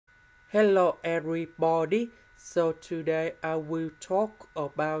Hello everybody, so today I will talk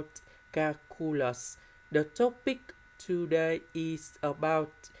about calculus. The topic today is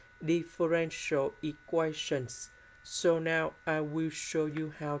about differential equations. So now I will show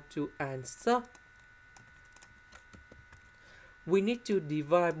you how to answer. We need to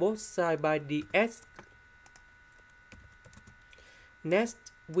divide both sides by dx. Next,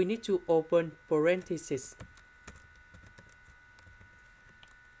 we need to open parentheses.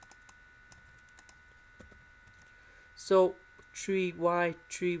 So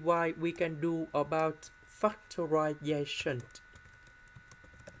 3y we can do about factorization.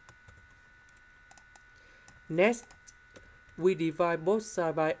 Next, we divide both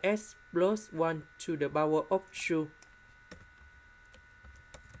sides by s plus 1 to the power of 2.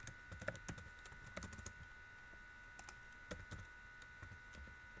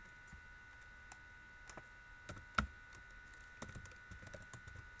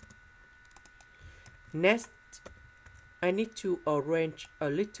 Next, I need to arrange a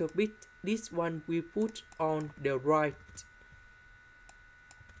little bit. This one we put on the right.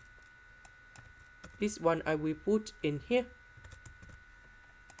 This one I will put in here.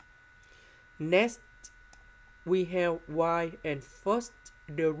 Next, we have y, and first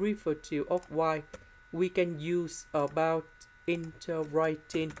derivative of y we can use about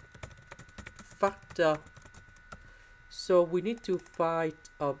integrating factor. So we need to find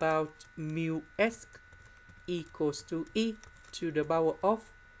about mu s equals to e to the power of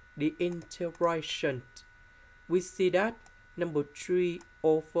the integration. We see that number 3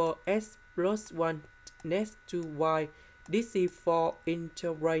 over s plus 1 next to y. This is for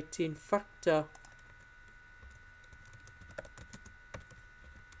integrating factor.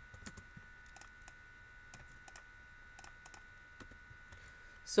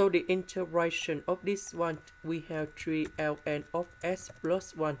 So the integration of this one, we have 3 ln of s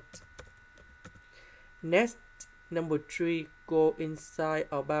plus 1. Next, number 3 go inside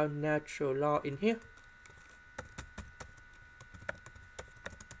about natural law in here.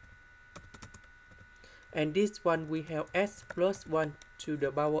 And this one we have s plus 1 to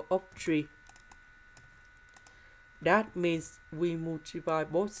the power of 3. That means we multiply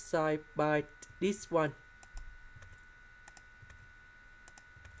both sides by this one.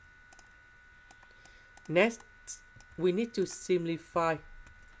 Next, we need to simplify.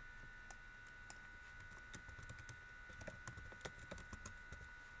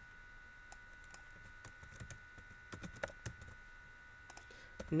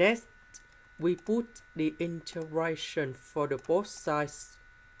 Next, we put the integration for the both sides.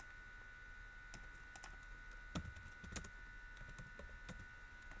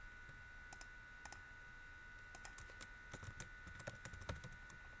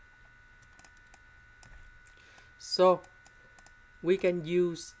 So we can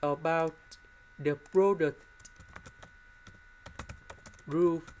use about the product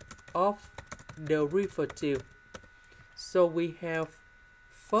rule of derivative. So we have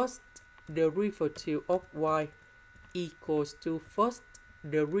first derivative of y equals to first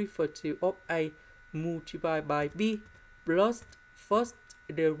derivative of a multiplied by b plus first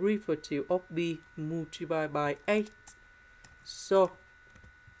derivative of b multiplied by 8. So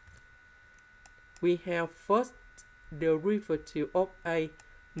we have first derivative of a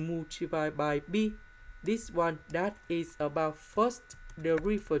multiplied by b. This one that is about first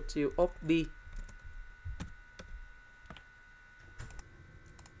derivative of b.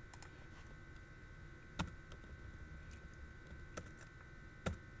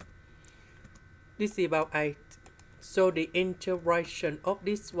 This is about 8. So the integration of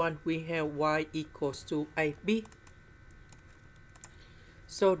this one we have y equals to ab.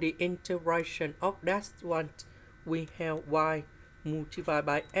 So the integration of that one we have y multiplied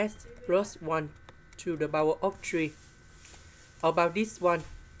by s plus 1 to the power of 3. About this one,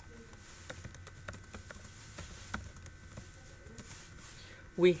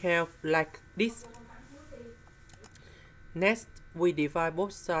 we have like this. Next, we divide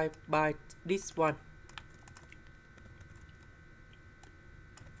both sides by this one.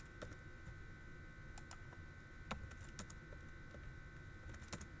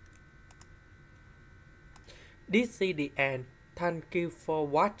 This is the end. Thank you for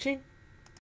watching.